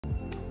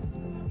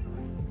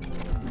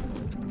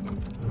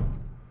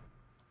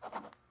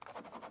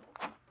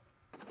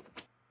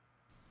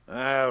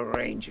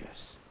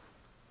Rangers.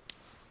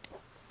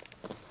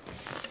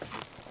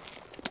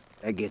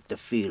 I get the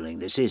feeling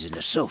this isn't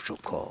a social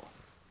call.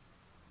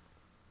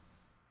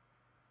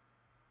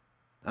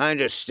 I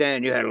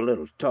understand you had a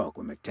little talk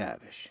with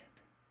McTavish,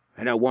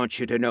 and I want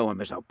you to know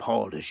I'm as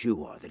appalled as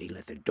you are that he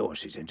let the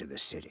Dorseys into the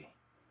city.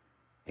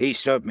 He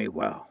served me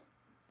well,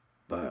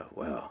 but,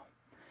 well,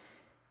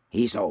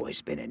 he's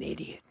always been an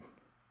idiot.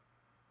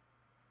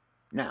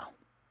 Now,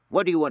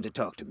 what do you want to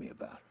talk to me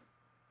about?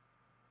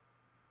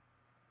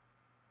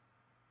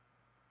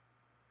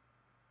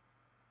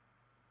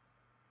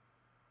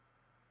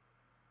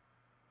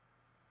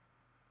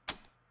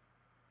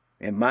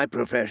 In my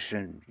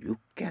profession, you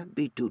can't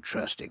be too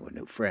trusting with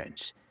new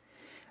friends.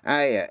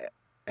 I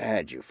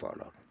had you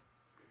followed.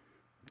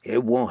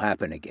 It won't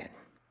happen again.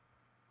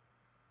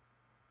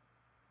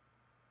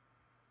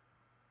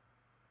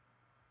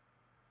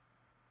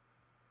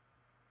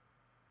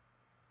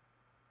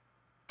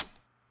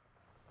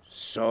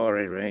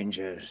 Sorry,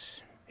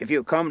 Rangers. If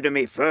you come to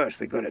me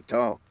first, we could have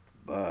talked.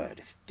 But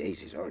if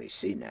Daisy's already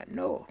seen that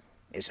note,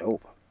 it's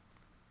over.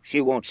 She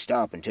won't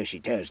stop until she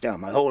tears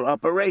down my whole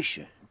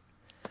operation.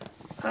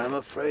 I'm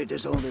afraid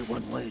there's only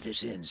one way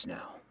this ends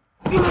now.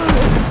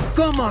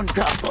 Come on,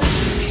 Capo.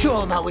 Show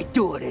them how we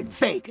do it in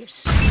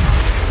Vegas.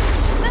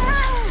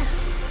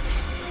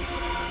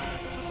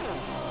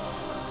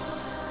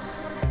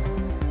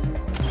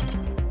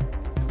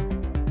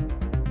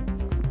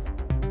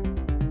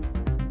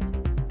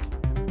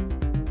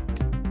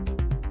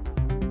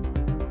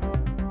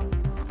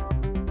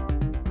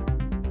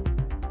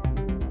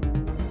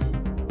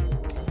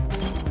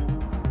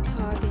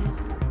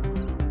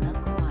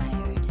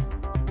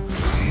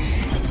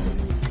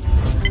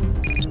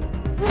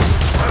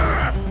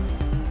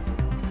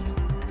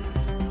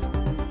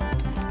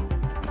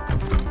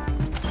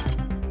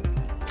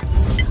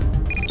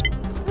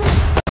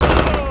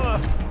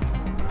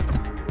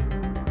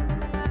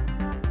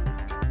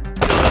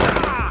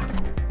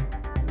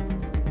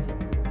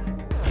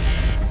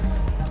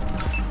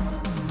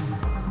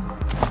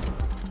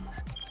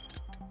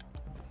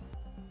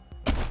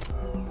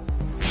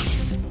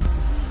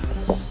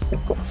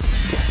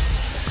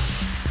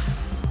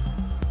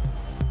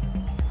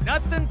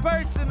 Nothing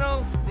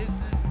personal. This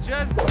is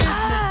just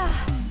business.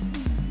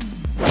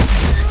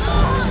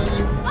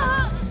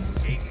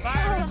 He's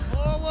firing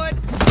forward.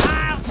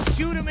 I'll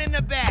shoot him in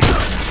the back.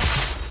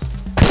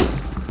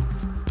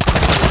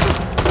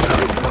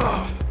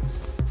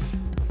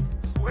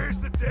 Where's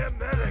the damn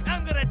medic?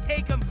 I'm gonna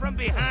take him from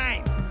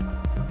behind.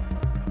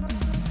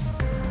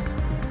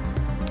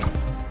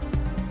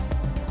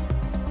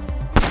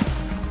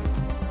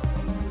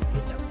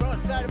 Hit the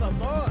front side of a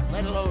barn,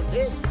 let alone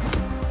this.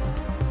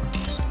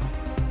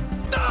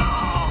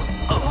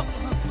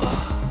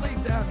 Lay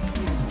down here.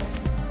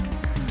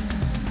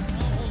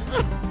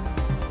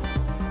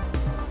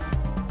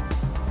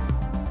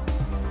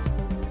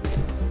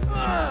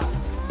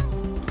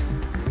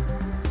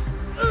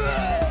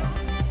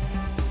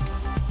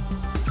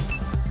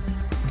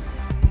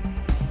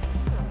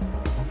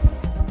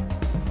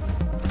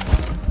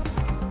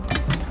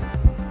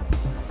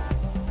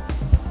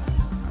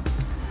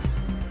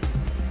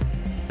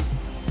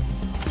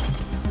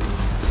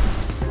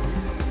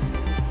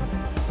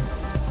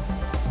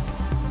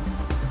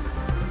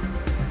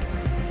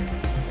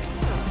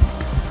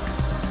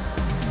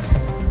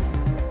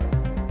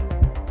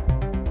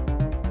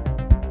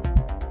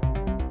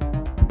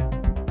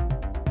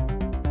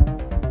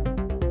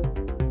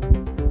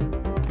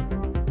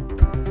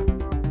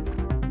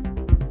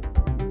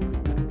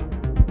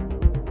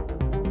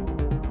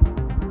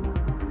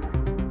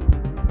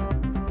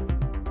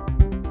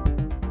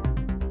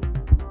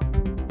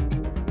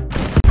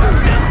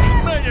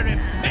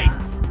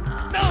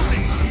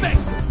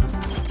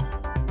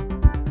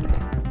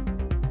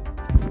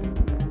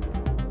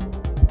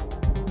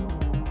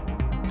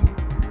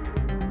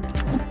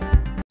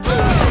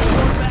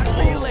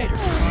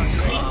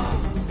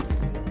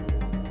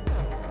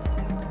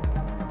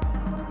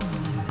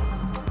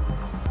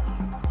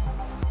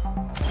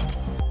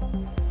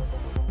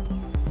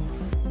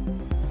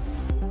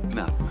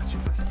 Not much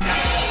of us.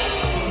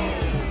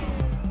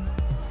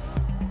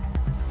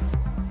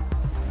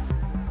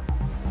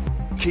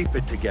 Keep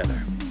it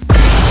together.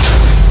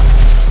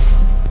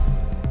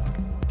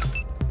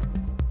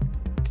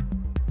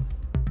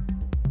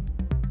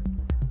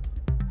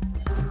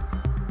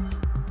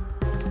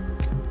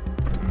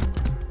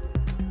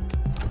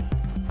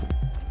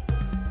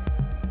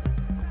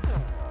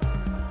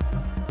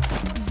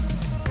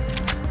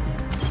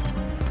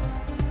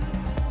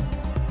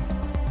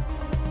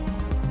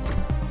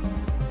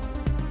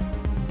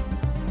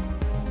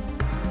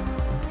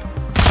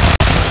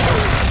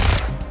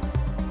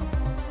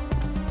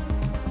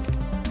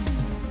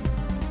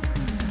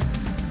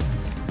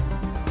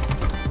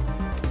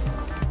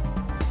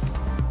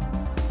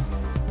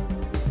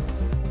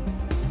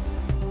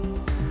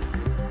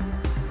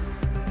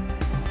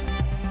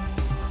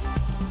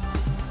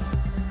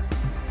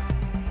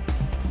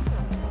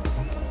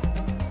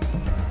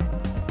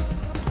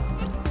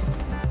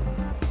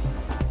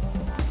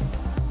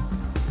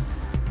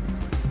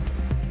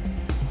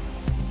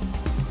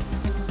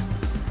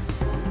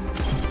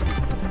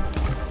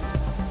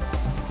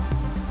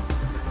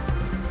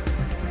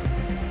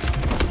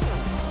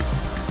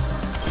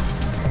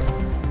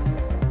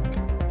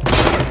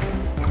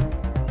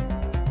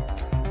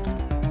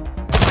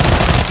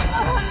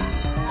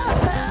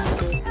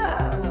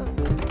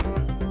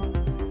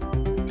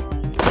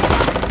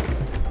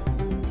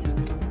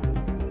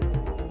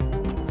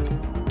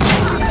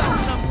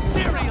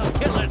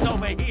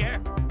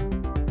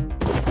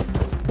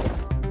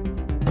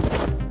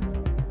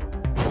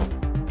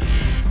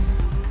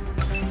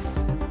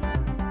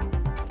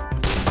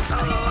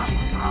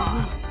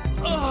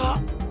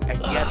 And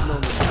get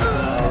on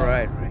the All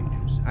right,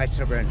 Rangers. I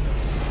surrender.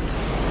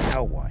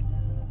 Now what?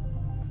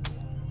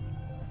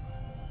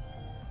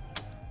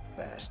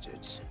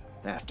 Bastards.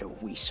 After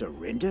we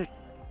surrendered?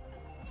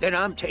 Then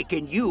I'm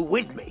taking you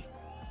with me.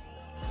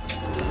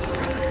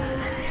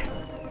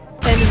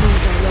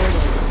 Enemies are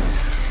loaded.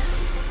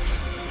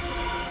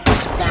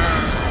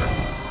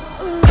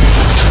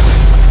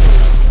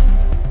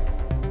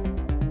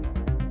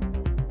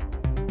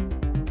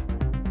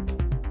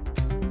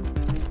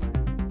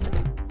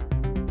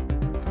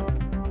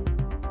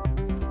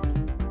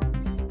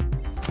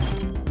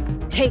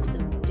 Take them.